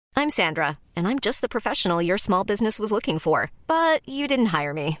I'm Sandra, and I'm just the professional your small business was looking for. But you didn't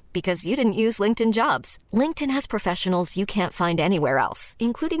hire me because you didn't use LinkedIn Jobs. LinkedIn has professionals you can't find anywhere else,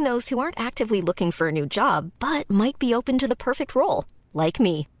 including those who aren't actively looking for a new job, but might be open to the perfect role, like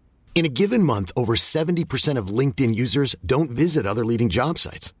me. In a given month, over 70% of LinkedIn users don't visit other leading job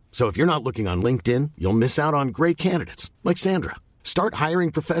sites. So if you're not looking on LinkedIn, you'll miss out on great candidates like Sandra. Start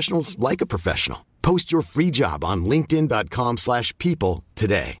hiring professionals like a professional. Post your free job on linkedin.com/people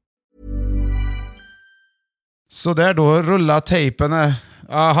today. Så där då, rulla tejpen.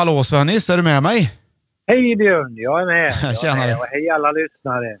 Hallå Svennis, är du med mig? Hej Björn, jag är med. Tjena. Och hej alla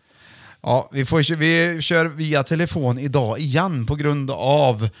lyssnare. Ja, vi kör via telefon idag igen på grund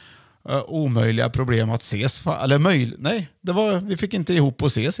av omöjliga problem att ses. Eller vi fick inte ihop att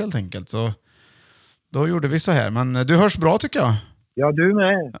ses helt enkelt. Så då gjorde vi så här. Men du hörs bra tycker jag. Ja, du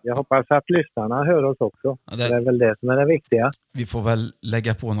med. Jag hoppas att lyssnarna hör oss också. Ja, det är väl det som är det viktiga. Vi får väl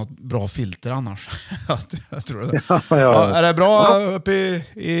lägga på något bra filter annars. Jag tror det. Ja. Är det bra uppe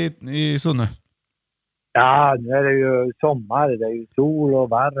i Sunne? Ja, nu är det ju sommar. Det är ju sol och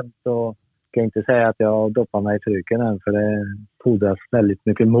varmt. Och jag ska inte säga att jag doppar mig i trycken än. För det fordras väldigt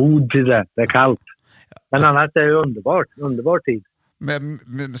mycket mod till det. Det är kallt. Men annars är det underbart. Underbar tid.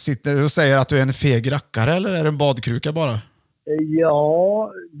 Men sitter du och säger att du är en feg rackare eller är det en badkruka bara?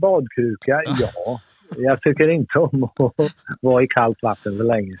 Ja, badkruka, ja. Jag tycker inte om att vara i kallt vatten för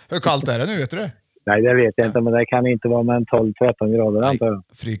länge. Hur kallt är det nu, vet du det? Nej, det vet jag inte, men det kan inte vara med 12-13 grader antar jag.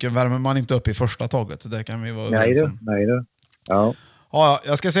 Fryken värmer man inte upp i första taget. Det kan vi vara Nej du. Ja. Ja,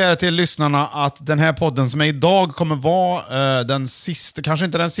 jag ska säga det till lyssnarna att den här podden som är idag kommer vara den sista, kanske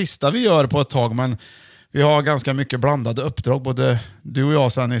inte den sista vi gör på ett tag, men vi har ganska mycket blandade uppdrag, både du och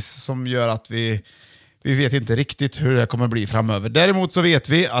jag Svennis, som gör att vi vet inte riktigt hur det kommer bli framöver. Däremot så vet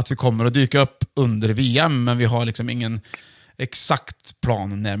vi att vi kommer att dyka upp under VM, men vi har liksom ingen exakt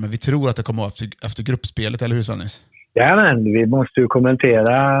plan när, men vi tror att det kommer efter gruppspelet, eller hur Svennis? Ja, men vi måste ju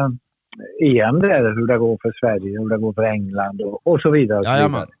kommentera EM där, hur det går för Sverige, hur det går för England och så vidare.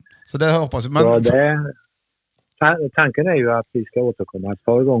 Jajamän, så det hoppas vi. Men tanken är ju att vi ska återkomma ett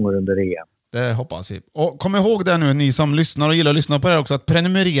par gånger under EM. Det hoppas vi. Och kom ihåg det nu, ni som lyssnar och gillar att lyssna på det också, att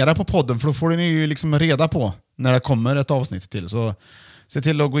prenumerera på podden, för då får ni ju liksom reda på när det kommer ett avsnitt till. Så se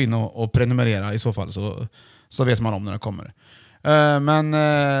till att gå in och prenumerera i så fall, så vet man om när det kommer. Men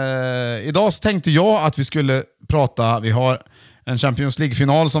idag så tänkte jag att vi skulle prata, vi har en Champions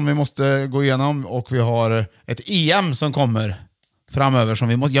League-final som vi måste gå igenom och vi har ett EM som kommer framöver som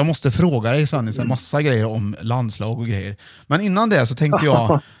jag måste fråga dig Svennis en massa grejer om landslag och grejer. Men innan det så tänkte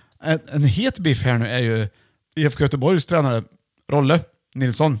jag en het biff här nu är ju IFK Göteborgs tränare Rolle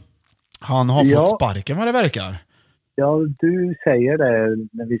Nilsson. Han har fått sparken vad det verkar. Ja, du säger det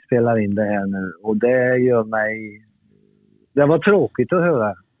när vi spelar in det här nu. Och det gör mig... Det var tråkigt att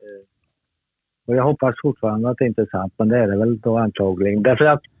höra. Och jag hoppas fortfarande att det inte är sant. Men det är det väl då antagligen. Därför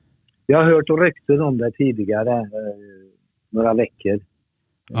att jag har hört rykten om det tidigare. Några veckor.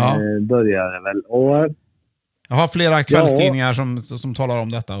 Började väl. Och... Jag har flera kvällstidningar som talar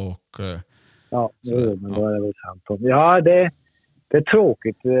om detta. Och, men då är det väl sant. Ja, det är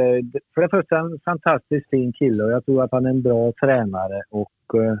tråkigt. För det första en fantastiskt fin kille och jag tror att han är en bra tränare. Och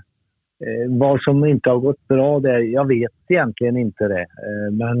vad som inte har gått bra, jag vet egentligen inte det.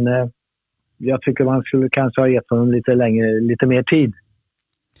 Men jag tycker man skulle kanske ha gett honom lite mer tid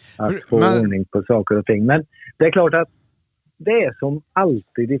att få ordning på saker och ting. Men det är klart att det är som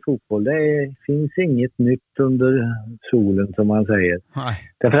alltid i fotboll. Det finns inget nytt under solen som man säger. Nej.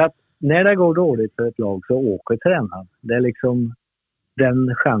 Därför att när det går dåligt för ett lag så åker tränaren. Det är liksom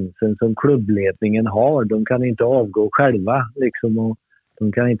den chansen som klubbledningen har. De kan inte avgå själva liksom, och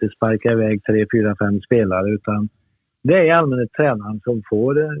de kan inte sparka iväg 3, 4, 5 spelare utan det är i allmänhet tränaren som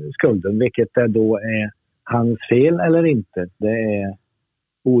får skulden. Vilket det då är hans fel eller inte. Det är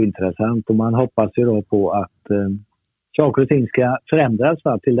ointressant och man hoppas ju då på att saker och ting ska förändras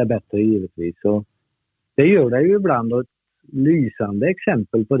till det bättre givetvis. Och det gör det ju ibland och ett lysande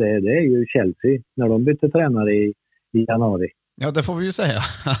exempel på det är ju Chelsea när de bytte tränare i januari. Ja, det får vi ju säga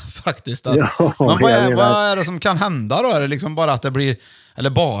faktiskt. Men vad är det som kan hända då? Är det liksom bara att det blir, eller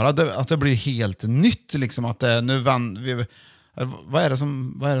bara att det blir helt nytt liksom att det nu vad är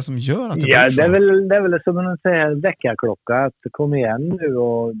det som gör att det blir så? Det är väl som man säger väckarklocka att kom igen nu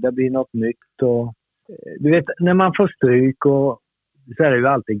och det blir något nytt och du vet, när man får stryk och så är det ju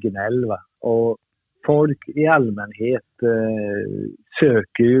alltid gnäll va? Och folk i allmänhet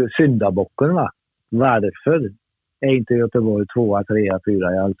söker ju syndabocken va? Varför är inte Göteborg 2, 3,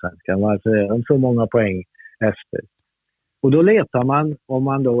 4 i Allsvenskan? Varför är de så många poäng efter? Och då letar man om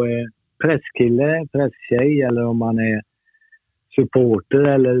man då är presskille, presstjej eller om man är supporter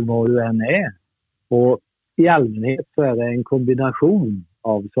eller vad du än är. Och i allmänhet så är det en kombination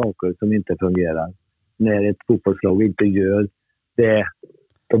av saker som inte fungerar när ett fotbollslag inte gör det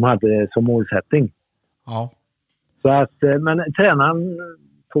de hade som målsättning. Ja. Så att, men det är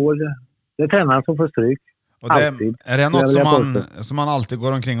tränaren som får stryk. Och det, är det något som man alltid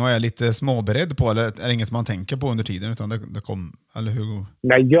går omkring och är lite småberedd på, eller är det inget man tänker på under tiden, utan det kom, eller hur?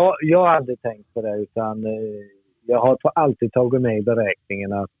 Nej, jag har aldrig tänkt på det, utan jag har alltid tagit med i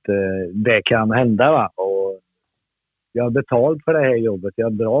beräkningen att det kan hända, va? Och jag har betalt för det här jobbet, jag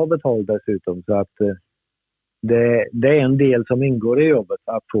har bra betalt dessutom, så att det är en del som ingår i jobbet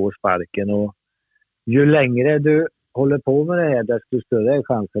att få sparken, och ju längre du håller på med det här, desto större är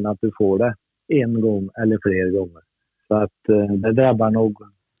chansen att du får det en gång eller fler gånger. Så att det drabbar nog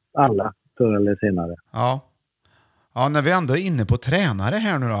alla förr eller senare. Ja. Ja, när vi ändå är inne på tränare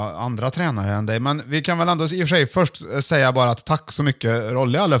här nu då, andra tränare än dig, men vi kan väl ändå i och för sig först säga bara att tack så mycket,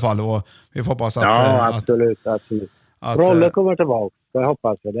 Rolle, i alla fall, och vi får hoppas att... Ja, absolut. Rolle kommer tillbaka, jag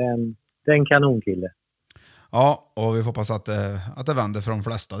hoppas det. Det är en kanonkille. Ja, och vi hoppas att det vänder för de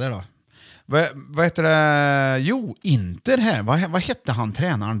flesta där då. Vad heter det? Jo, Inter här. Vad hette han,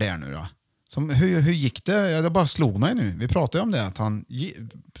 tränaren där nu då? Hur gick det? Det bara slog mig nu. Vi pratade ju om det, att han...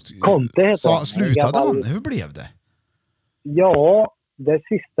 Conte heter han. Slutade han? Hur blev det? Ja, det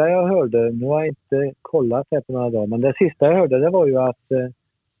sista jag hörde, nu har jag inte kollat det på några dagar, men det sista jag hörde, det var ju att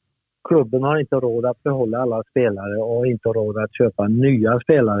klubben har inte råd att behålla alla spelare och inte råd att köpa nya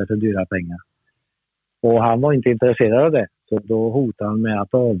spelare för dyra pengar. Och han var inte intresserad av det, så då hotade han med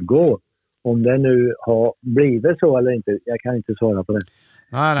att avgå. Om det nu har blivit så eller inte, jag kan inte svara på det.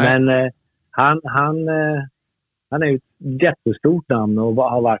 Nej. Men han är ju ett jättestort namn och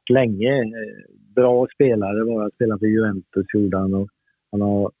har varit länge. Bra spelare, bara spelat för Juventus gjorde han, och han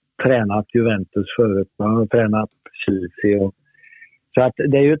har tränat Juventus förut, han har tränat Chelsea. Så att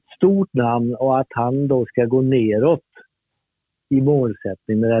det är ju ett stort namn, och att han då ska gå neråt i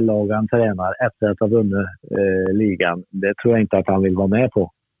målsättning med det lag han tränar efter att ha vunnit ligan, det tror jag inte att han vill vara med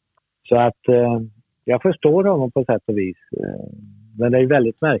på. Så att jag förstår honom på sätt och vis. Men det är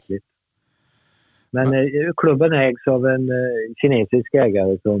väldigt märkligt. Men klubben ägs av en kinesisk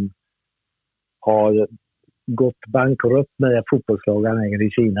ägare som har gått bankrutt med det fotbollslag han äger i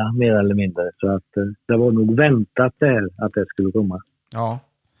Kina, mer eller mindre. Så att det var nog väntat det att det skulle komma. Ja.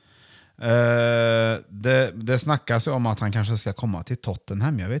 Det snackas ju om att han kanske ska komma till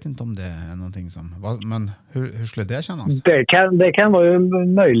Tottenham. Jag vet inte om det är någonting som... Men hur skulle det kännas? Det kan vara ju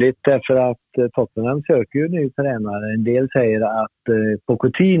möjligt, därför att Tottenham söker ju ny tränare. En del säger att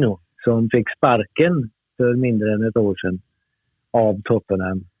Pochettino, som fick sparken för mindre än ett år sedan av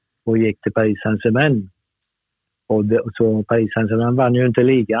Tottenham och gick till Paris Saint-Germain. Så Paris Saint-Germain vann ju inte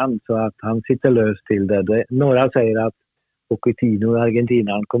ligan, så att han sitter löst till det. Några säger att Pochettino,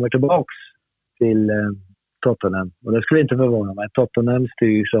 Argentinaren, kommer tillbaks till Tottenham. Och det skulle inte förvåna mig. Tottenham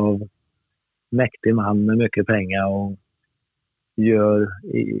styrs av mäktig man med mycket pengar och gör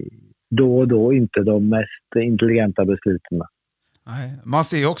då och då inte de mest intelligenta besluten. Nej. Man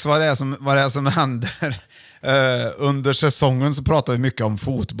ser ju också vad det är som händer. Under säsongen så pratar vi mycket om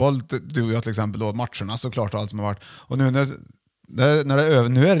fotboll. Du och jag till exempel, då, matcherna såklart och allt som har varit. Och nu när det är över,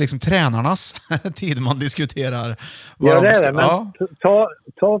 nu är det liksom tränarnas tid man diskuterar. Ja, det är det. Men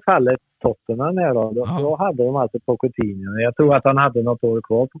ta fallet Tottenham här då. Då hade de alltså Pochettino. Jag tror att han hade något år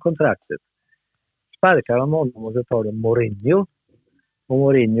kvar på kontraktet. Sparkar de honom och så tar de Mourinho. Och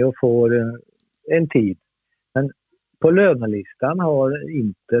Mourinho får en tid. Men på lönelistan har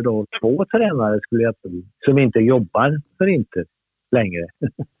inte då 2 tränare, skulle jag tro, som inte jobbar för inte längre.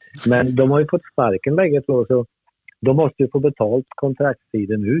 Men de har ju fått sparken bägge två, så de måste ju få betalt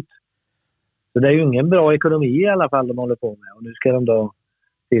kontraktstiden ut. Så det är ju ingen bra ekonomi i alla fall de håller på med. Och nu ska de då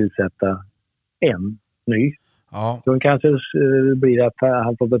tillsätta en ny. Ja. Så kanske blir att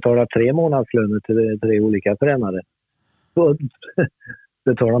han får betala 3 månadslöner till 3 olika tränare. Så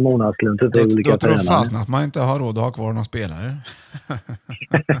betala månadslön till 3 olika tränare. Då tror fast att man inte har råd att ha kvar några spelare.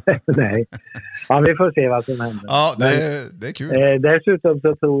 Nej. Ja, vi får se vad som händer. Ja, det är kul. Dessutom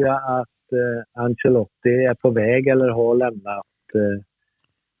så tror jag att Ancelotti är på väg eller har lämnat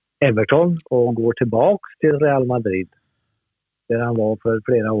Everton och går tillbaks till Real Madrid. Där han var för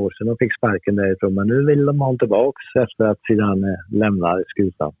flera år sedan och fick sparken därifrån. Men nu vill de ha tillbaks efter att Zidane lämnar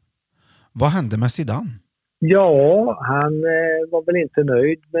skutan. Vad hände med Zidane? Ja, han var väl inte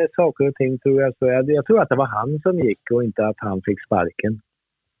nöjd med saker och ting, tror jag. Så jag tror att det var han som gick och inte att han fick sparken.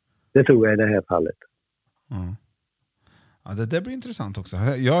 Det tror jag i det här fallet. Mm. Ja, det blir intressant också.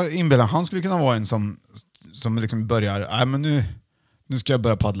 Jag inbillar han skulle kunna vara en som liksom börjar, nej men nu ska jag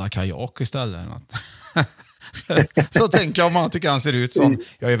börja paddla kajak istället. Så tänker jag om man tycker han ser ut som.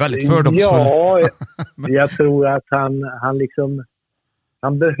 Jag är väldigt fördomsfull. Ja, jag tror att han liksom...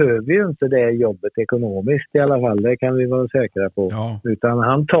 Han behöver ju inte det jobbet ekonomiskt i alla fall. Det kan vi vara säkra på. Ja. Utan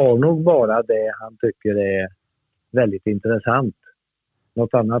han tar nog bara det han tycker är väldigt intressant.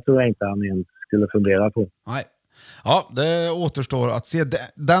 Något annat tror jag inte han ens skulle fundera på. Nej. Ja, det återstår att se.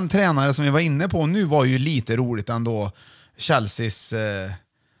 Den tränare som vi var inne på nu var ju lite roligt ändå. Chelseas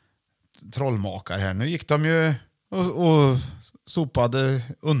trollmakare här. Nu gick de ju och sopade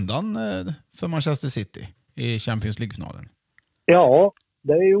undan för Manchester City i Champions League-finalen. Ja,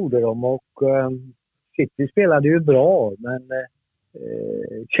 det gjorde de och City spelade ju bra, men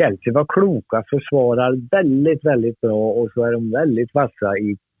Chelsea var kloka, försvarar väldigt, väldigt bra och så är de väldigt vassa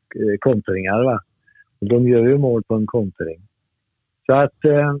i kontringar, va? De gör ju mål på en kontring. Så att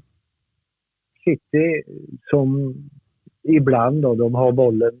City som ibland då, de har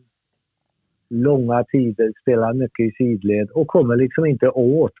bollen långa tider, spelar mycket i sidled och kommer liksom inte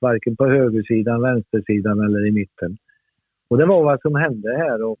åt varken på högersidan, vänstersidan eller i mitten. Och det var vad som hände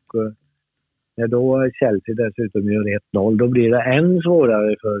här och när då Chelsea dessutom gör 1-0 då blir det än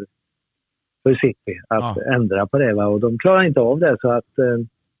svårare för City att ändra på det, va? Och de klarar inte av det, så att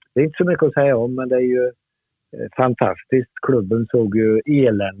det är inte så mycket att säga om, men det är ju fantastiskt. Klubben såg ju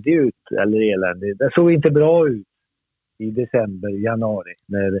eländig ut, eller eländig. Det såg inte bra ut i december, januari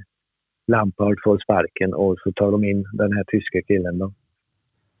när Lampard får sparken och så tar de in den här tyska killen då.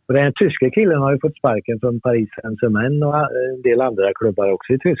 Och den här tyska killen har ju fått sparken från Paris Saint-Germain och en del andra klubbar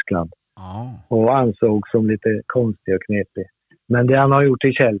också i Tyskland. Och ansågs som lite konstig och knepig. Men det han har gjort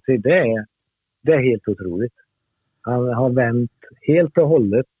i Chelsea, det är helt otroligt. Han har vänt helt och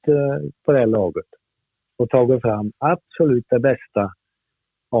hållet på det här laget och tagit fram absolut det bästa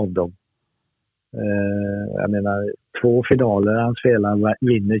av dem. Jag menar, 2 finaler han spelar,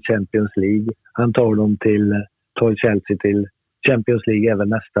 vinner Champions League. Han tar Chelsea till Champions League även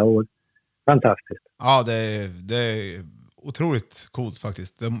nästa år. Fantastiskt. Ja, det är otroligt coolt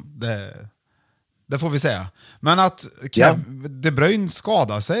faktiskt. Det får vi säga. Men att De Bruyne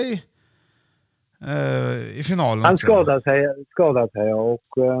skadar sig i finalen. Han skadade sig och...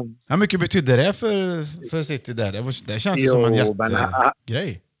 Hur mycket betyder det för City där? Det känns som en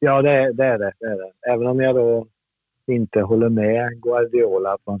jättegrej. Ja, det är det. Även om jag då inte håller med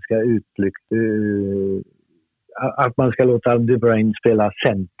Guardiola att man ska att man ska låta De Bruyne spela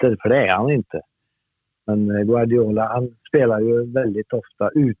center, för det är han inte. Men Guardiola, han spelar ju väldigt ofta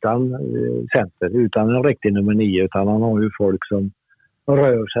utan center, utan en riktig nummer 9, utan han har ju folk som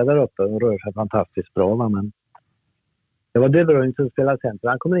rör sig där uppe och rör sig fantastiskt bra. Men det var De Bruyne som spelade center.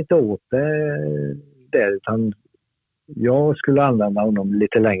 Han kommer inte åt det där, utan jag skulle använda honom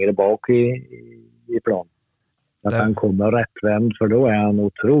lite längre bak i plan. Att han kommer rättvänd, för då är han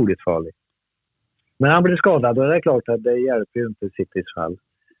otroligt farlig. Men han blir skadad och det är klart att det hjälper ju inte Citys fall.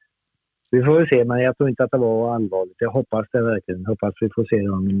 Vi får väl se, men jag tror inte att det var allvarligt. Jag hoppas det verkligen. Hoppas vi får se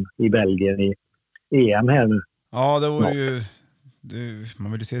honom i Belgien i EM här nu. Ja, det vore ju...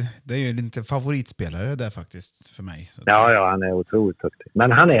 man vill se, det är ju lite favoritspelare där faktiskt för mig. Så ja, han är otroligt duktig.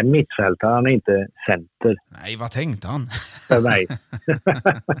 Men han är mittfältare, han är inte center. Nej, vad tänkte han? För mig.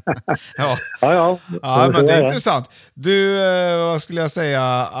 Ja, men det är intressant. Du, vad skulle jag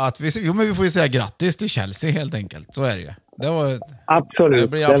säga? Men vi får ju säga grattis till Chelsea helt enkelt. Så är det ju. Det var, absolut. Det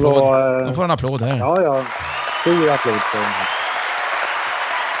blir applåd. De får en applåd här. Ja. Stor applåd för den här.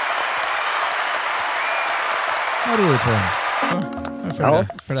 Vad roligt för honom.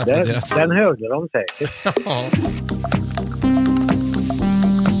 Den hörde de säkert. Ja.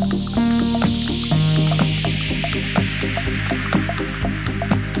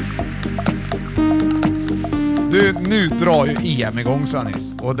 Du, nu drar ju EM igång,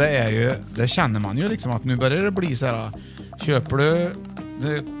 Svennis. Och det känner man ju liksom att nu börjar det bli så här. Köper du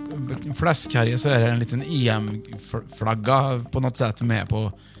en fläskkarge så är det en liten EM-flagga på något sätt med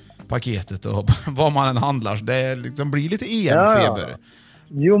på paketet och vad man än handlar. Det liksom blir lite EM-feber. Ja.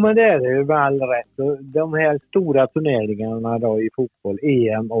 Jo, men det är det ju med all rätt. Och de här stora turneringarna då i fotboll,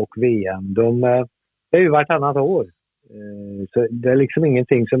 EM och VM, det är ju vartannat år. Så det är liksom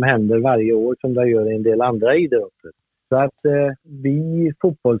ingenting som händer varje år som det gör i en del andra idrotter. Så att vi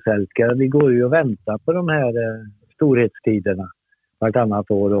fotbollsälskare, vi går ju och väntar på de här storhetstiderna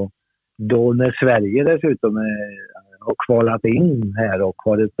vartannat år. Och då när Sverige dessutom har kvalat in här och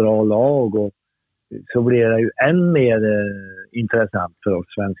har ett bra lag, och så blir det ju än mer intressant för oss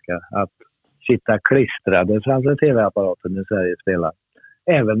svenskar att sitta klistrade framför tv-apparaten när Sverige spelar.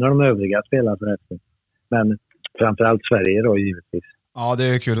 Även när de övriga spelar förresten. Men framförallt Sverige då givetvis. Ja, det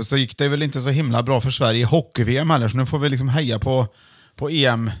är kul. Och så gick det väl inte så himla bra för Sverige i hockey-VM heller, så nu får vi liksom heja på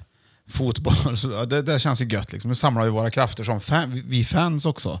EM fotboll. Så det känns ju gött liksom. Nu samlar vi våra krafter som vi fans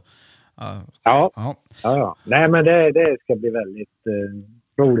också. Ja. Nej, men det ska bli väldigt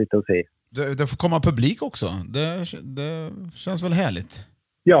roligt att se. Det får komma publik också. Det känns väl härligt.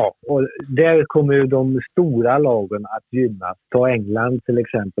 Ja, och där kommer ju de stora lagen att gynnas. Ta England till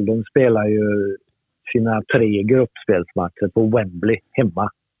exempel. De spelar ju sina 3 gruppspelsmatcher på Wembley hemma.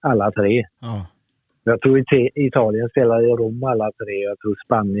 Alla 3. Ja. Jag tror Italien spelar i Rom alla 3. Jag tror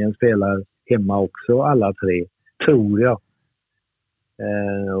Spanien spelar hemma också alla 3. Tror jag.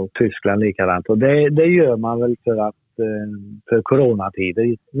 Och Tyskland likadant. Och det gör man väl för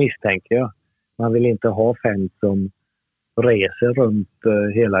coronatider, misstänker jag. Man vill inte ha fans som reser runt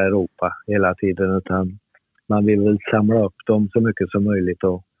hela Europa hela tiden, utan man vill väl samla upp dem så mycket som möjligt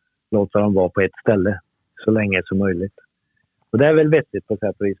och låta dem vara på ett ställe så länge som möjligt. Och det är väl vettigt på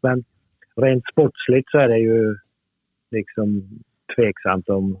sätt och vis. Men rent sportsligt så är det ju liksom tveksamt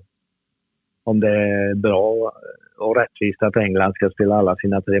om det är bra och rättvist att England ska spela alla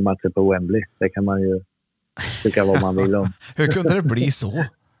sina 3 matcher på Wembley. Det kan man ju tycka vad man vill om. Hur kunde det bli så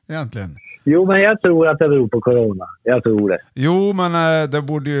egentligen? Jo, men jag tror att det beror på corona. Jag tror det. Jo, men det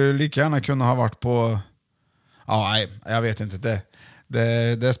borde ju lika gärna kunna ha varit på... Ja, nej, jag vet inte.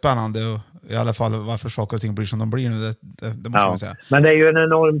 Det är spännande och i alla fall varför saker och ting blir som de blir nu. Det måste man säga. Men det är ju en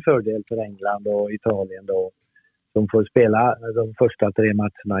enorm fördel för England och Italien då. De får spela de första 3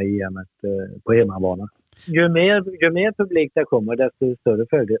 matcherna i EM på hemmabana. Ju mer publik det kommer, desto större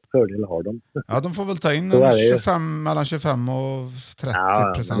fördel har de. Ja, de får väl ta in mellan 25 och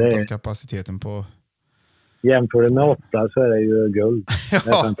 30% av kapaciteten på... Jämför det med 8 så är det ju guld. Det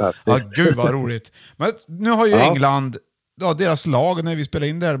är fantastiskt. Ja, gud vad roligt. Men nu har ju England, deras lag när vi spelade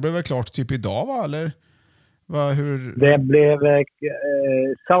in det blev väl klart typ idag, va? Eller? Hur? Det blev...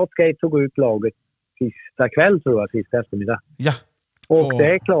 Southgate tog ut laget sista kväll, tror jag, sista eftermiddag. Ja. Och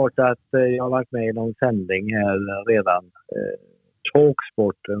det är klart att jag har varit med i någon sändning här redan.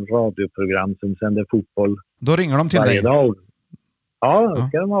 Talksport, en radioprogram som sänder fotboll. Då ringer de till dig? Dag. Ja, då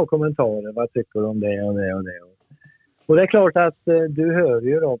ska de ha kommentarer. Vad tycker du om det och det och det? Och det är klart att du hör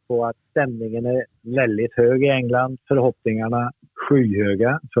ju då på att stämningen är väldigt hög i England. Förhoppningarna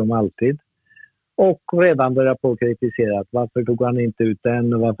skyhöga, som alltid. Och redan börjar på att kritisera att varför tog han inte ut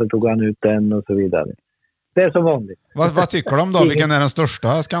den och varför tog han ut den och så vidare. Det är som vanligt. Vad tycker de då? Vilken är den största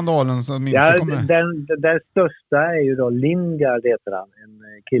skandalen som inte kommer? Den största är ju då Lingard, heter han.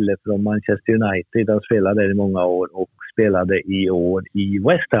 En kille från Manchester United. Han spelade där i många år och spelade i år i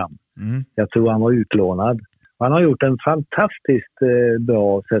West Ham. Mm. Jag tror han var utlånad. Han har gjort en fantastiskt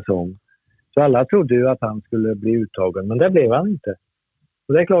bra säsong. Så alla trodde ju att han skulle bli uttagen, men det blev han inte.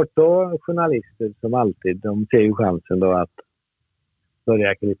 Och det är klart då, journalister som alltid, de ser ju chansen då att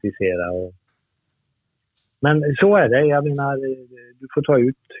börja kritisera. Men så är det. Jag menar, du får ta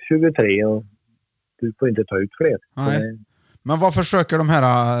ut 23 och du får inte ta ut fler. Nej. Men vad försöker de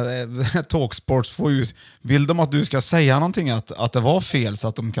här Talksports få ut? Vill de att du ska säga någonting att det var fel så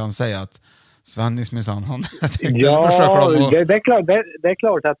att de kan säga att Svennis minsann han... Det är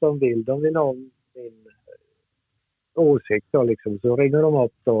klart att de vill. De vill ha min åsikt då, liksom. Så ringer de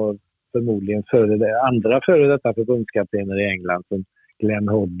upp då förmodligen andra före detta förbundskaptener i England som Glenn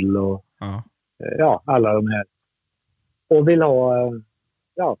Hoddle och alla de här. Och vill ha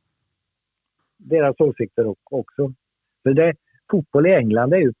deras åsikter också. För fotboll i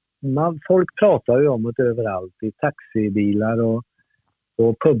England är ju... folk pratar ju om det överallt. I taxibilar och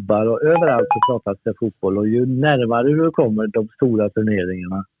pubbar och överallt så pratas det fotboll. Och ju närmare du kommer de stora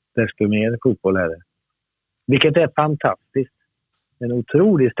turneringarna, desto mer fotboll är det. Vilket är fantastiskt. En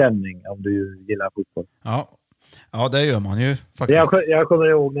otrolig stämning om du gillar fotboll. Ja, det gör man ju faktiskt. Jag kommer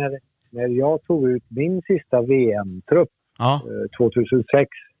ihåg när jag tog ut min sista VM-trupp 2006,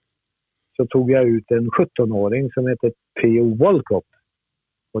 så tog jag ut en 17-åring som heter Theo Walcott.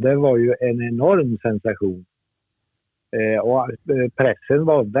 Och det var ju en enorm sensation. Och pressen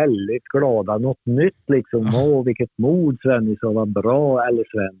var väldigt glada. Något nytt liksom. Vilket mod Sven, så var bra, eller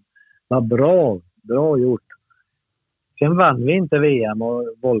Sven. Vad bra gjort. Sen vann vi inte VM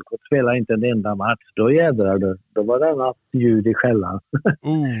och Volkot spelade inte en enda match. Då jädrar du. Då var det annat ljud i skällan.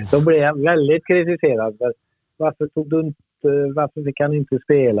 Då blev jag väldigt kritiserad. Varför fick han inte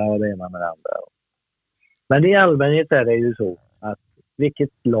spela och det ena med det andra? Men i allmänhet är det ju så att vilket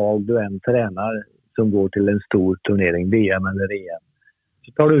lag du än tränar som går till en stor turnering, VM eller EM,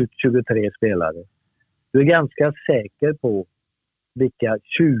 så tar du ut 23 spelare. Du är ganska säker på vilka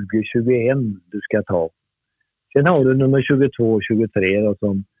 20-21 du ska ta. Sen har du nummer 22 och 23 då,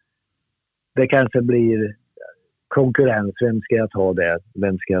 som det kanske blir konkurrens. Vem ska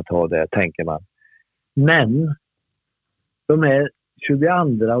jag ta där, tänker man. Men de här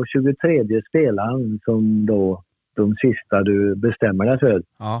 22 och 23 spelaren som då de sista du bestämmer dig för.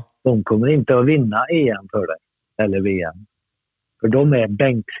 Ja. De kommer inte att vinna EM för dig. Eller VM. För de är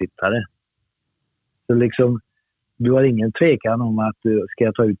bänksittare. Så liksom, du har ingen tvekan om att du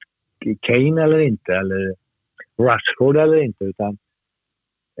ska ta ut Kane eller inte. Eller Rashford eller inte. Utan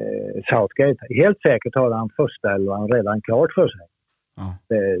Southgate. Helt säkert har han första elvan redan klart för sig. Ja.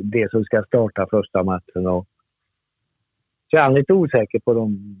 Det som ska starta första matchen. Och så är han lite osäker på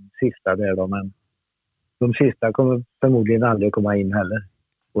de sista där då. Men de sista kommer förmodligen aldrig komma in heller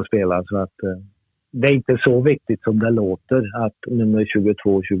och spela. Så att det är inte så viktigt som det låter att nummer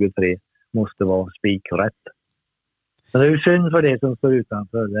 22 och 23 måste vara spikrätt. Men det är ju synd för det som står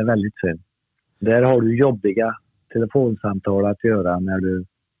utanför. Det är väldigt synd. Där har du jobbiga telefonsamtal att göra när du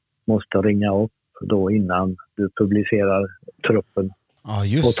måste ringa upp då innan du publicerar truppen. Ja,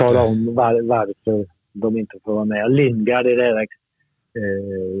 just och tala det. om varför de inte får vara med. Lingard i det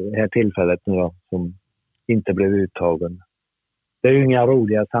här tillfället nu då, som inte blev uttagen. Det är ju inga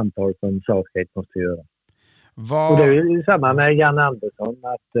roliga samtal som Southgate måste göra. Och det är ju samma med Jan Andersson,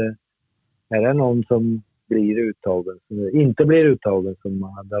 att är det någon som blir uttagen, inte blir uttagen som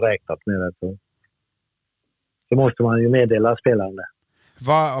man hade räknat med det, så måste man ju meddela spelaren det.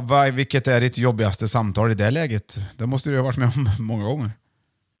 Vilket är ditt jobbigaste samtal i det läget? Det måste du ha varit med om många gånger.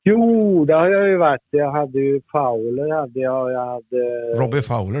 Jo, det har jag ju varit. Jag hade ju Fowler. Jag hade Robbie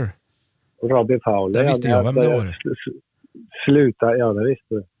Fowler. Robbie Fowler. Det visste jag vem det var. Sluta, ja det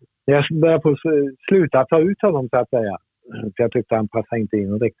visste jag. Jag började på sluta ta ut honom så att säga. För jag tyckte han passade inte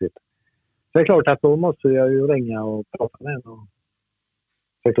in riktigt. Så det är klart att då måste jag ju ringa och prata med honom och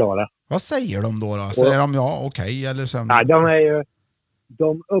förklara. Vad säger de då? Säger de ja, okej, eller så? Nej,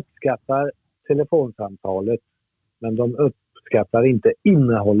 de uppskattar telefonsamtalet, men de uppskattar inte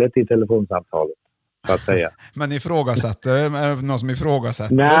innehållet i telefonsamtalet, så att säga. Men ifrågasätter någon som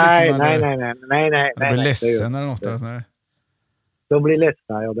ifrågasätter? Nej, liksom, nej. De blir ledsen eller något? Eller? De blir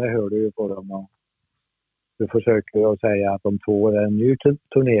ledsna, ja det hör du ju på dem. Du försöker att säga att de 2 är en ny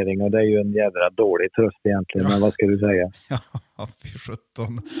turnering och det är ju en jävla dålig tröst egentligen, men vad ska du säga? Ja, fy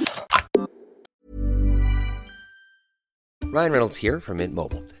 17. Ryan Reynolds here from Mint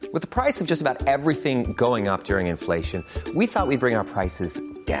Mobile. With the price of just about everything going up during inflation, we thought we'd bring our prices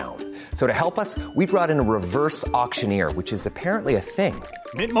down. So to help us, we brought in a reverse auctioneer, which is apparently a thing.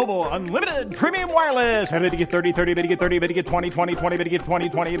 Mint Mobile Unlimited Premium Wireless. How to get 30, 30, bit to get 30, bit to get 20, 20, 20, bit to get 20,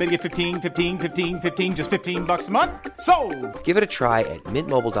 20, bit to get 15, 15, 15, 15, just $15 a month? Sold! Give it a try at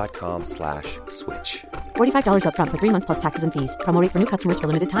mintmobile.com/switch. $45 up front for 3 months plus taxes and fees. Promo rate for new customers for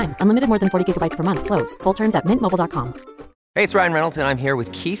limited time. Unlimited more than 40 gigabytes per month. Slows full terms at mintmobile.com. Hey, it's Ryan Reynolds, and I'm here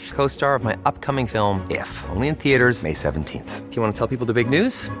with Keith, co-star of my upcoming film, If, only in theaters May 17th. Do you want to tell people the big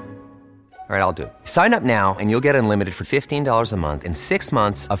news? All right, I'll do it. Sign up now and you'll get unlimited for $15 a month and 6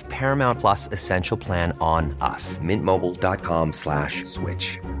 months of Paramount Plus Essential Plan on us. mintmobile.com/switch.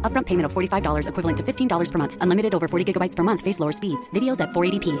 Upfront payment of $45 equivalent to $15 per month. Unlimited over 40 gigabytes per month. Face lower speeds. Videos at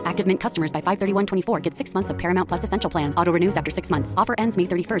 480p. Active Mint customers by 531.24 get 6 months of Paramount Plus Essential Plan. Auto renews after 6 months. Offer ends May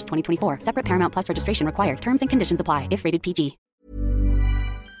 31st, 2024. Separate Paramount Plus registration required. Terms and conditions apply if rated PG.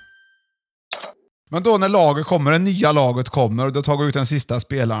 Men då när laget kommer, det nya laget kommer och då tar ut den sista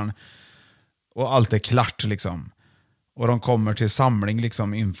spelaren och allt är klart liksom. Och de kommer till samling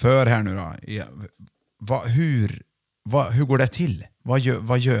liksom inför här nu då. Hur går det till? Vad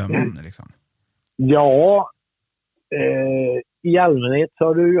gör man liksom? Ja, i allmänhet så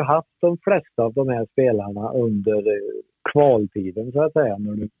har du ju haft de flesta av de här spelarna under kvaltiden så att säga,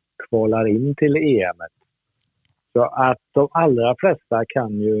 när du kvalar in till EM. Så att de allra flesta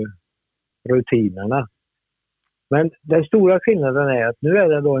kan ju rutinerna. Men den stora skillnaden är att nu är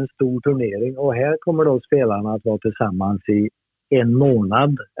det då en stor turnering och här kommer då spelarna att vara tillsammans i 1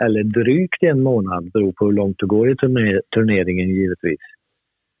 månad eller drygt 1 månad, beror på hur långt du går i turneringen givetvis.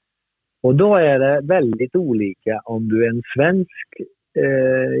 Och då är det väldigt olika om du är en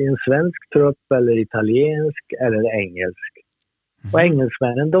svensk trupp eller italiensk eller engelsk. Och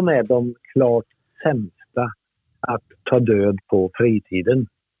engelsmännen, de är de klart sämsta att ta död på fritiden.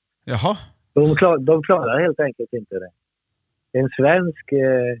 Jaha. De klarar helt enkelt inte det. En svensk,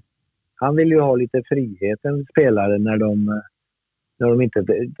 han vill ju ha lite frihet, en spelare när de inte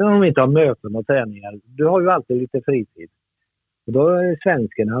har möten och träningar. Du har ju alltid lite fritid. Och då är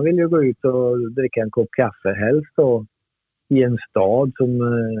svensken, han vill ju gå ut och dricka en kopp kaffe helst då, i en stad som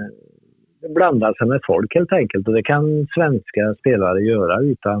blandar sig med folk helt enkelt. Och det kan svenska spelare göra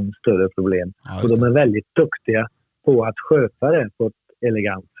utan större problem. Ja, och de är väldigt duktiga på att sköta det på ett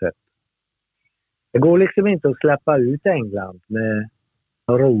elegant sätt. Det går liksom inte att släppa ut England med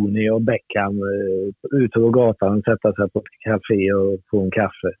Rooney och Beckham ute på gatan och sätta sig på ett café och få en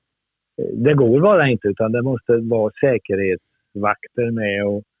kaffe. Det går bara inte, utan det måste vara säkerhetsvakter med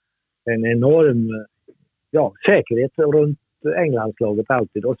och en enorm säkerhet runt Englandslaget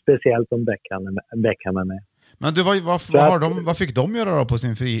alltid, och speciellt om Beckham är med. Men du, vad fick de göra då på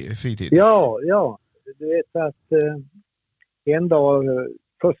sin fritid? Ja. Du vet att en dag,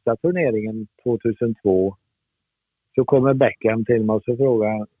 första turneringen 2002, så kommer Beckham till mig och så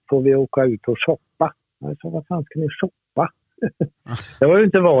frågar, får vi åka ut och shoppa? Jag sa, vad fan ska ni shoppa? Det var ju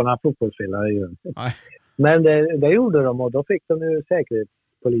inte vana fotbollsspelare ju. Men det gjorde de, och då fick de ju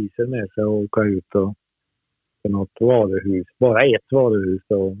säkerhetspolisen med sig och åka ut och på något varuhus, bara ett varuhus,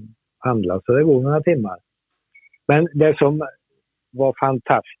 och handla. Så det går några timmar. Men det som var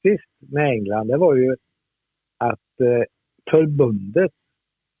fantastiskt med England, det var ju att förbundet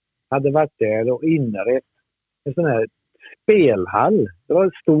hade varit där och inrett en sån här spelhall. Det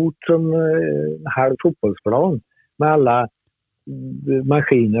var stort som en halv fotbollsplan med alla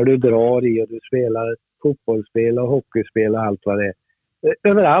maskiner du drar i, och du spelar fotbollsspel och hockeyspel och allt vad det är.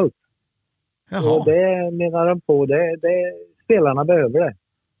 Överallt. Jaha. Och det menar de på, det spelarna behöver det.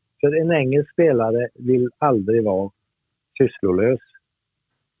 För en engelsk spelare vill aldrig vara sysslolös.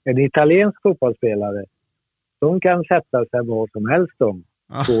 En italiensk fotbollsspelare, de kan sätta sig var som helst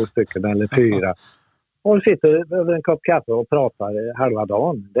 2 stycken eller 4. Och sitter över en kopp kaffe och pratar halva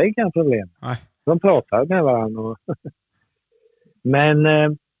dagen. Det är inga problem. Nej. De pratar med varandra. Men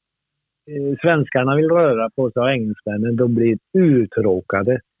svenskarna vill röra på sig, och engelsmännen, de blir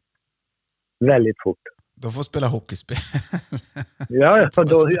uttråkade väldigt fort. De får spela hockeyspel. Jag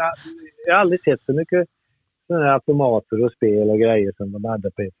har aldrig sett så mycket sådana automater och spel och grejer som de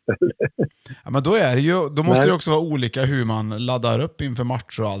hade på ett ställe. Ja, men då måste det också vara olika hur man laddar upp inför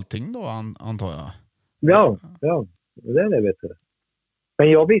matcher och allting då, antar jag. Ja, det är det, vet du.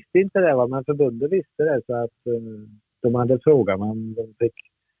 Men jag visste inte det, men förbundet visste det, så att de hade frågat om de fick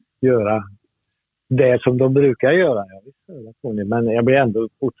göra det som de brukar göra. Jag visste det, men jag blev ändå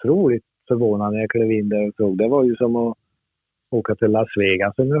otroligt förvånad när jag klev in där och såg. Det var ju som att åka till Las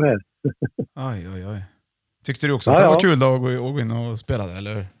Vegas ungefär. Aj. Tyckte du också att det var kul då att gå in och spela det,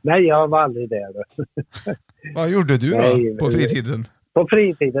 eller? Nej, jag var aldrig där. Vad gjorde du då på fritiden? På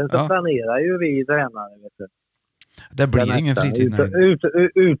fritiden så planerar ju vi tränare, vet du. Det blir ingen fritid.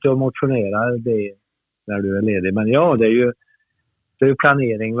 Ute och motionera det när du är ledig. Men ja, det är ju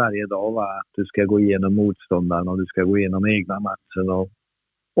planering varje dag, va? Att du ska gå igenom motståndaren och du ska gå igenom egna matchen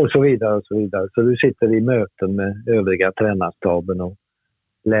och så vidare och så vidare. Så du sitter i möten med övriga tränarstaben och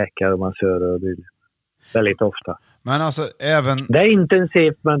läkare och massörer och det väldigt ofta. Men alltså Det är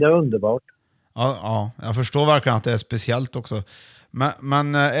intensivt, men det är underbart. Ja, jag förstår verkligen att det är speciellt också.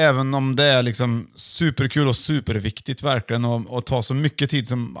 Men även om det är liksom superkul och superviktigt verkligen och ta så mycket tid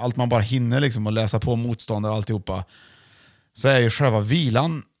som allt man bara hinner liksom och läsa på motståndare och alltihopa, så är ju själva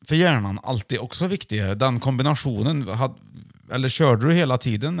vilan för hjärnan alltid också viktig. Den kombinationen, eller körde du hela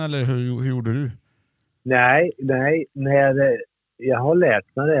tiden eller hur gjorde du? Nej, jag har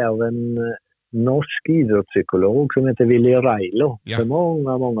lärt mig det av en norsk idrottspsykolog som heter Willy Railo för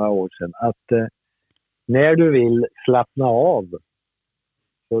många år sedan, att när du vill slappna av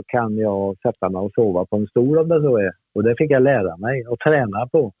så kan jag sätta mig och sova på en stol om det så är. Och det fick jag lära mig och träna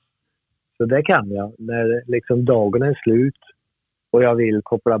på. Så det kan jag. När liksom dagen är slut och jag vill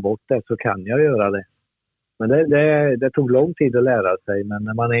koppla bort det, så kan jag göra det. Men det tog lång tid att lära sig. Men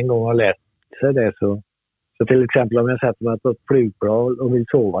när man en gång har lärt sig det, så till exempel om jag sätter mig på ett flygplan och vill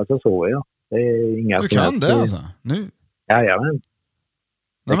sova, så sover jag. Det är inga du kan det alltså? Nu? Jajamän.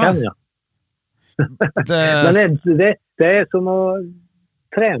 Det kan jag. Men det är som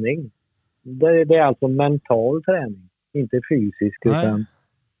träning. Det är alltså mental träning, inte fysisk. Utan...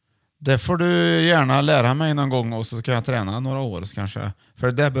 Det får du gärna lära mig någon gång, och så ska jag träna några år kanske.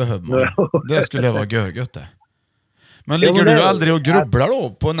 För det behöver man. Det skulle vara görgött det. Men ligger du aldrig och grubblar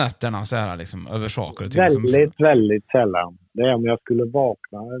då på nätterna så här liksom, över saker och ting? Väldigt sällan. Det är om jag skulle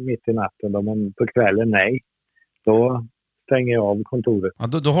vakna mitt i natten, men på kvällen nej. Då stänger jag av kontoret. Ja,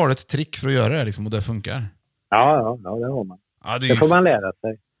 då har du ett trick för att göra det liksom, och det funkar. Ja, det har man. Ja, det får man lära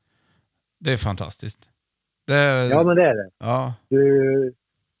sig. Det är fantastiskt. Ja, men det är det. Ja.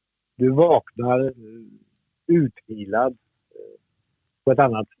 Du vaknar utvilad på ett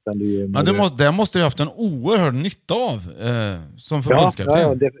annat sätt än du... Men det måste du ha haft en oerhörd nytta av som förbundskapten.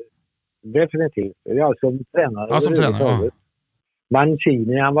 Ja, definitivt. Ja, som tränare. Ja, som tränare, ja.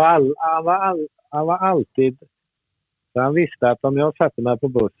 Mancini, han var alltid... Han visste att om jag satte mig på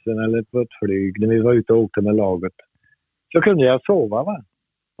bussen eller på ett flyg när vi var ute och åkte med laget, så kunde jag sova, va?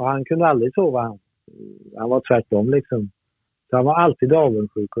 Och han kunde aldrig sova. Han var tvärtom liksom. Så han var alltid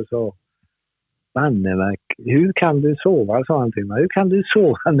avundsjuk och sa, Mannemark, hur kan du sova, sa han till mig. Hur kan du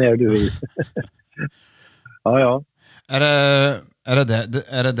sova när du vill? Ja. Är det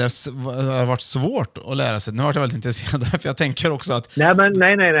har varit svårt att lära sig? Nu har jag varit väldigt intresserad, för jag tänker också att... Nej, det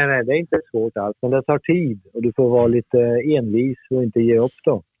är inte svårt alls, men det tar tid och du får vara lite envis och inte ge upp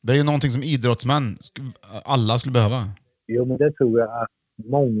då. Det är ju någonting som idrottsmän alla skulle behöva. Jo, men det tror jag att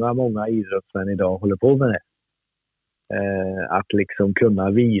många idrottsmän idag håller på med det. Att liksom kunna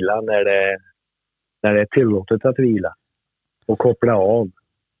vila när det är tillåtet att vila. Och koppla av.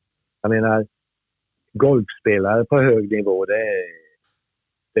 Jag menar, golfspelare på hög nivå, det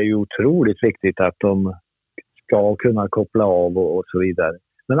är ju otroligt viktigt att de ska kunna koppla av och så vidare.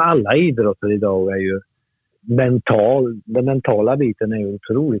 Men alla idrotter idag är ju den mentala biten är ju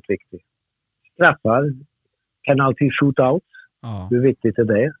otroligt viktig. Straffar, penalty shootouts, hur viktigt är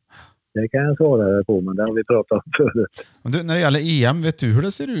det? Det kan jag svara på, men det har vi pratat om förut. Du, när det gäller EM, vet du hur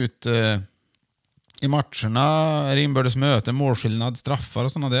det ser ut i matcherna? Är det inbördes möten, målskillnad, straffar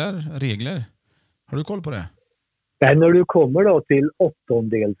och sådana där regler? Har du koll på det? Nej, när du kommer då till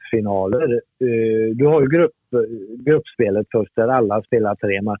åttondelsfinaler, du har ju gruppspelet först där alla spelar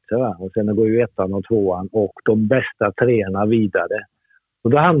 3 matcher, va? Och sen går ju 1:an och 2:an och de bästa 3:orna vidare. Och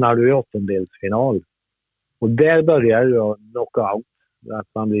då hamnar du i åttondelsfinal. Och där börjar du knockout, att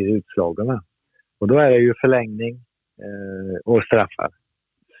man blir utslagen. Va? Och då är det ju förlängning och straffar.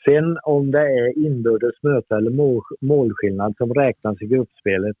 Sen om det är inbördes möte eller målskillnad som räknas i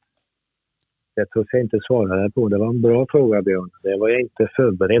gruppspelet, jag tror jag inte svarade på. Det var en bra fråga, Björn. Det var jag inte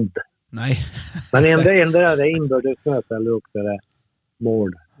förberedd. Nej. Men ändå är det inbördes möte eller också är det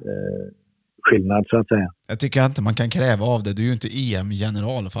målskillnad, så att säga. Jag tycker inte man kan kräva av det. Du är ju inte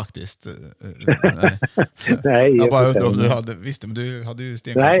EM-general faktiskt. Nej, jag bara undrar om du hade... Visst, men du hade ju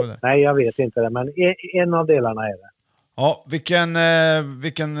stenkoll på det. Nej, jag vet inte det. Men en av delarna är det. Ja,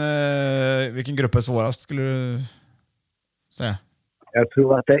 vilken grupp är svårast, skulle du säga? Jag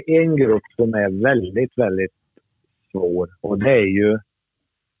tror att det är en grupp som är väldigt, väldigt svår. Och det är ju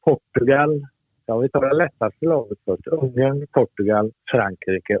Portugal. Ja, vi tar det lättaste laget först. Ungern, Portugal,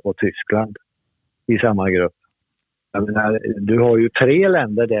 Frankrike och Tyskland i samma grupp. Jag menar, du har ju 3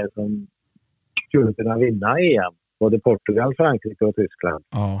 länder där som skulle kunna vinna EM. Både Portugal, Frankrike och Tyskland.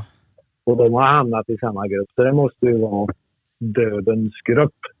 Ja. Och de har hamnat i samma grupp. Så det måste ju vara dödens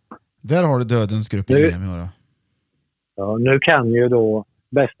grupp. Där har du dödens grupp i EM, ja. Ja, nu kan ju då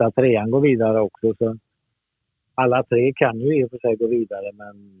bästa 3:an gå vidare också. Så alla 3 kan ju i och för sig gå vidare,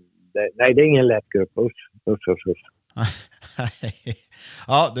 men det är ingen lätt grupp. Usch.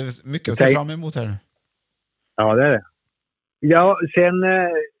 Ja, det är mycket att se fram emot här. Ja, det är det. Ja, sen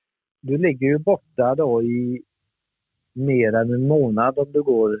du ligger ju borta då i mer än en månad om du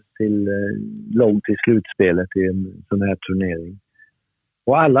går till långt i slutspelet i en sån här turnering.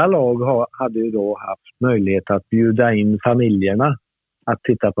 Och alla lag hade ju då haft möjlighet att bjuda in familjerna att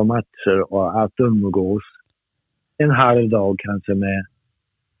titta på matcher och att umgås en halv dag kanske med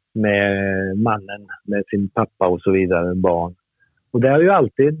mannen, med sin pappa och så vidare, barn. Och det har ju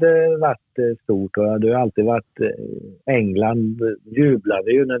alltid varit stort, och det har ju alltid varit England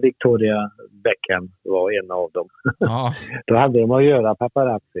jublade ju när Victoria Beckham var en av dem. Ja. Då hade de att göra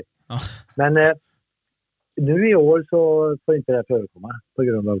paparazzi. Ja. Men nu i år så får inte det förekomma på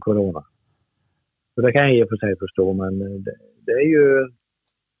grund av corona. Och det kan jag i och för sig förstå, men det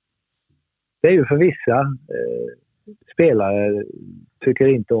är ju för vissa spelare tycker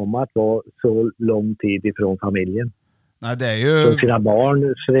inte om att vara så lång tid ifrån familjen. Nej, det är ju... Som sina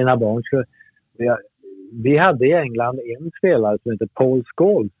barn. Vi hade i England en spelare som heter Paul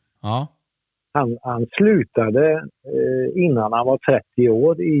Scholes. Ja. Han slutade innan han var 30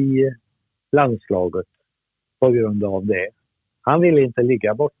 år i landslaget på grund av det. Han ville inte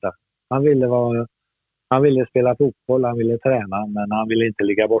ligga borta. Han ville spela fotboll, han ville träna, men han ville inte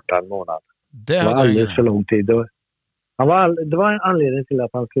ligga borta en månad. Det var alldeles för lång tid. Det var en anledning till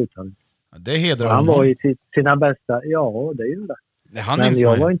att han slutade. Det hedrar han var i sina bästa... Ja, det är ju det. Men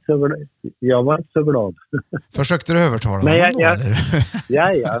jag var inte så glad. Försökte du övertala honom då?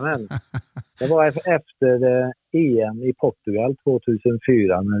 Jajamän. Det var efter EM i Portugal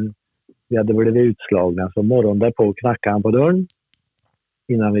 2004 när vi hade blivit utslagna. Så morgonen därpå knackade han på dörren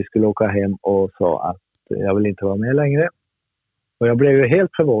innan vi skulle åka hem och sa att jag vill inte vara med längre. Och jag blev ju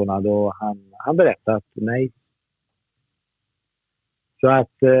helt förvånad, och han berättade att nej. Så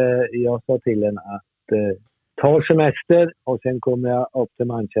att jag sa till henne att ta semester och sen kommer jag upp till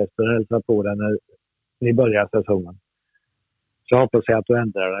Manchester och hälsa på den när ni börjar säsongen. Så hoppas jag att du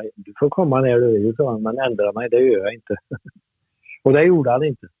ändrar dig. Du får komma ner du vill, sa han, men ändra mig, det gör jag inte. Och det gjorde han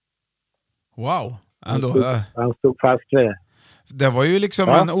inte. Wow. Han stod fast vid det. Det var ju liksom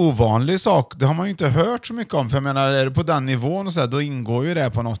en ovanlig sak. Det har man ju inte hört så mycket om. För jag menar, är det på den nivån och så här, då ingår ju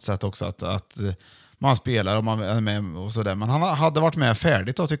det på något sätt också att man spelar och man är med och sådär. Men han hade varit med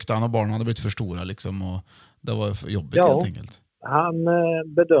färdigt och tyckte han, och barnen hade blivit för stora liksom, och det var för jobbigt helt enkelt. Han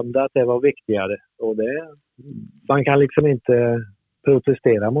bedömde att det var viktigare, och man kan liksom inte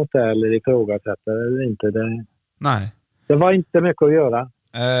protestera mot det eller ifrågasätta det eller inte. Nej. Det var inte mycket att göra.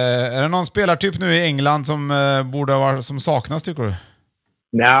 Är det någon spelartyp nu i England som borde vara, som saknas, tycker du?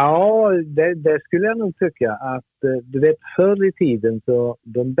 Ja, det skulle jag nog tycka. Att du vet, förr i tiden så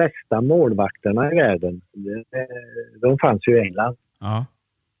de bästa målvakterna i världen, de fanns ju i England. Ja.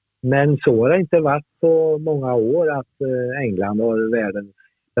 Men så har det inte varit på många år att England har världens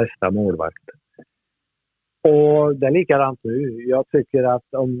bästa målvakt. Och det är likadant nu. Jag tycker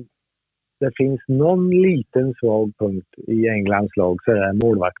att om det finns någon liten svag punkt i Englands lag så är det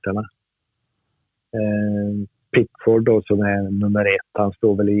målvakterna. Pickford då, som är nummer 1, han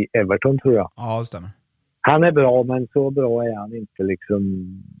står väl i Everton, tror jag. Ja, det stämmer. Han är bra, men så bra är han inte liksom.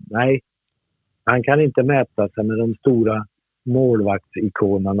 Nej, han kan inte mäta sig med de stora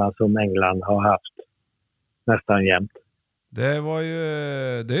målvaktsikonerna som England har haft nästan jämt. Det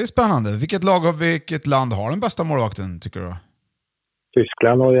är ju spännande. Vilket land har den bästa målvakten, tycker du?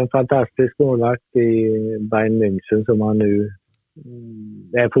 Tyskland har ju en fantastisk målvakt i Bayern München som han nu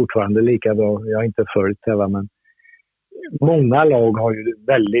är fortfarande lika bra. Jag har inte följt det, men många lag har ju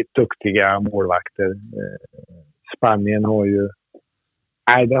väldigt duktiga målvakter. Spanien har ju...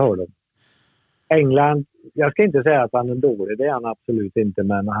 Nej, det har de. England, jag ska inte säga att han är dålig, det är han absolut inte,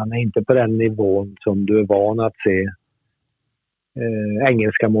 men han är inte på den nivån som du är van att se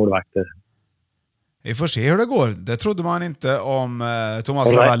engelska målvakter. Vi får se hur det går. Det trodde man inte om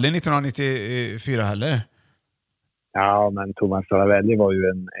Thomas Ravelli 1994 heller. Ja, men Thomas Ravelli var ju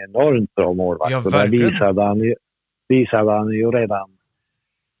en enormt bra målvakt. Ja, och det visade han ju redan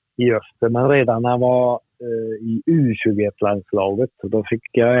i Öster. Men redan när han var i U21-landslaget, då fick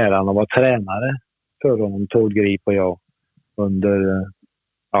jag äran att vara tränare för honom, Tord Grip och jag. Under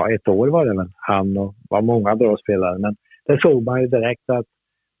 1 år var det väl. Han och var många bra spelare. Men det såg man ju direkt att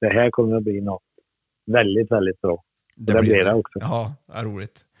det här kommer att bli något väldigt, väldigt bra. Det blir det också. Ja, det är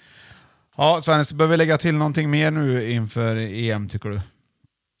roligt. Ja, Svennis, behöver vi lägga till någonting mer nu inför EM, tycker du?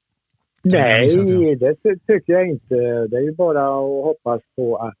 Nej, det tycker jag inte. Det är ju bara att hoppas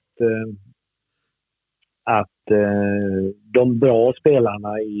på att de bra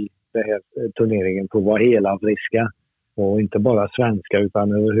spelarna i den här turneringen får vara hela friska. Och inte bara svenska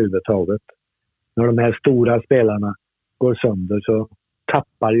utan överhuvudtaget. När de här stora spelarna går sönder så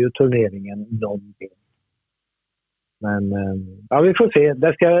tappar ju turneringen någonting. Men vi får se.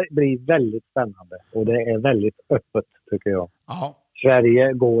 Det ska bli väldigt spännande. Och det är väldigt öppet, tycker jag. Ja.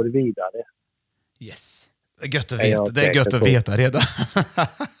 Sverige går vidare. Yes. Det är gött att veta. Det är gött att veta redan.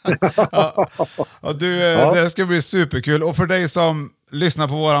 Det ska bli superkul. Och för dig som lyssnar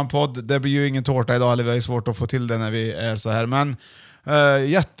på våran podd, det blir ju ingen tårta idag, eller det är svårt att få till det när vi är så här. Men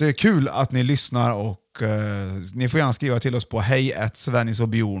jättekul att ni lyssnar, och ni får gärna skriva till oss på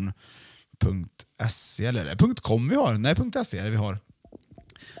hej@svenisochbjorn.se, eller är det .com vi har? Nej, .se är det vi har.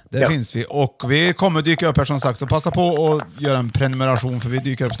 Där finns vi, och vi kommer dyka upp här som sagt, så passa på att göra en prenumeration, för vi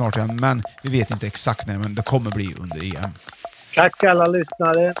dyker upp snart igen, men vi vet inte exakt när, men det kommer bli under EM. Tack alla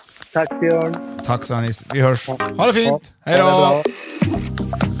lyssnare. Tack Björn. Tack Svennis. Vi hörs. Ha det fint. Hej då. Ha det bra.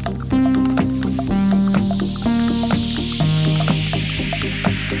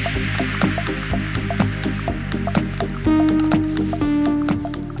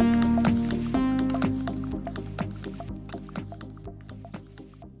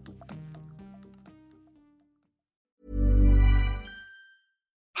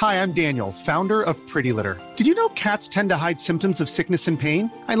 Hi, I'm Daniel, founder of Pretty Litter. Did you know cats tend to hide symptoms of sickness and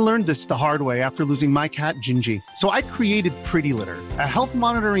pain? I learned this the hard way after losing my cat, Gingy. So I created Pretty Litter, a health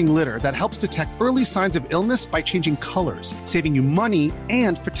monitoring litter that helps detect early signs of illness by changing colors, saving you money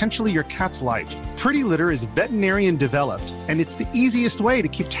and potentially your cat's life. Pretty Litter is veterinarian developed, and it's the easiest way to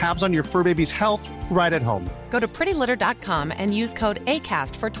keep tabs on your fur baby's health right at home. Go to prettylitter.com and use code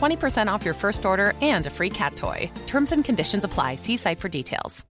ACAST for 20% off your first order and a free cat toy. Terms and conditions apply. See site for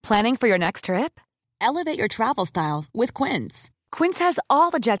details. Planning for your next trip? Elevate your travel style with Quince. Quince has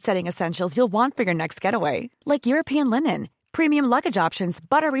all the jet-setting essentials you'll want for your next getaway, like European linen, premium luggage options,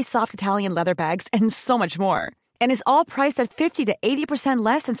 buttery soft Italian leather bags, and so much more. And is all priced at 50 to 80%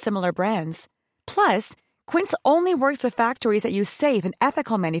 less than similar brands. Plus, Quince only works with factories that use safe and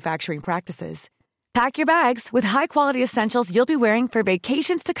ethical manufacturing practices. Pack your bags with high-quality essentials you'll be wearing for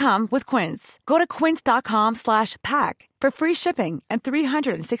vacations to come with Quince. Go to quince.com/pack for free shipping and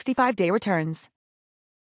 365-day returns.